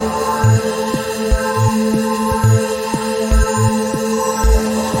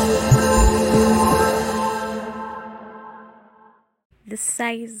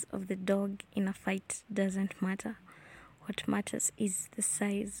size of the dog in a fight doesn't matter. What matters is the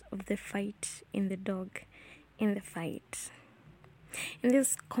size of the fight in the dog in the fight. In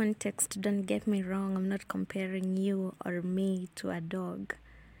this context, don't get me wrong, I'm not comparing you or me to a dog.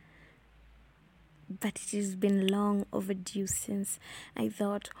 But it has been long overdue since I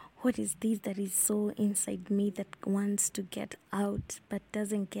thought, what is this that is so inside me that wants to get out but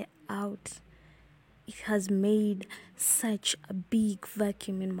doesn't get out? It has made such a big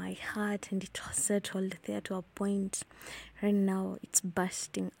vacuum in my heart, and it was settled there to a point. Right now, it's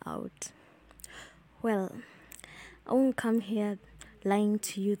bursting out. Well, I won't come here lying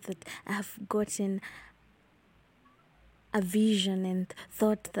to you that I have gotten a vision and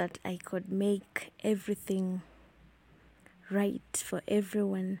thought that I could make everything right for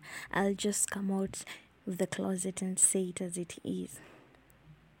everyone. I'll just come out of the closet and say it as it is.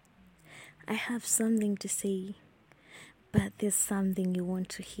 I have something to say, but there's something you want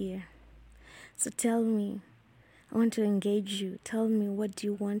to hear. So tell me, I want to engage you. Tell me, what do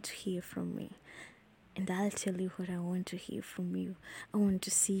you want to hear from me? And I'll tell you what I want to hear from you. I want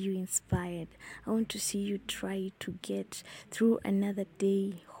to see you inspired. I want to see you try to get through another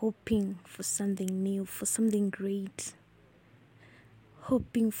day, hoping for something new, for something great.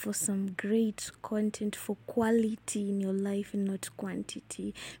 Hoping for some great content, for quality in your life and not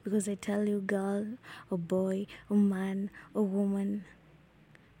quantity. Because I tell you, girl, or boy, or man, or woman,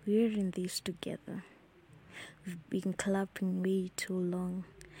 we're in this together. We've been clapping way too long.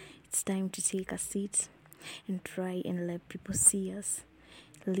 It's time to take a seat and try and let people see us,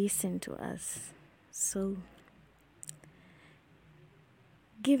 listen to us. So,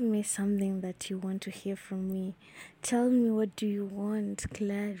 give me something that you want to hear from me. Tell me, what do you want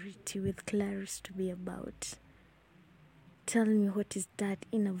clarity with Clarice to be about? Tell me, what is that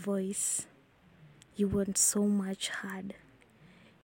inner voice you want so much heard?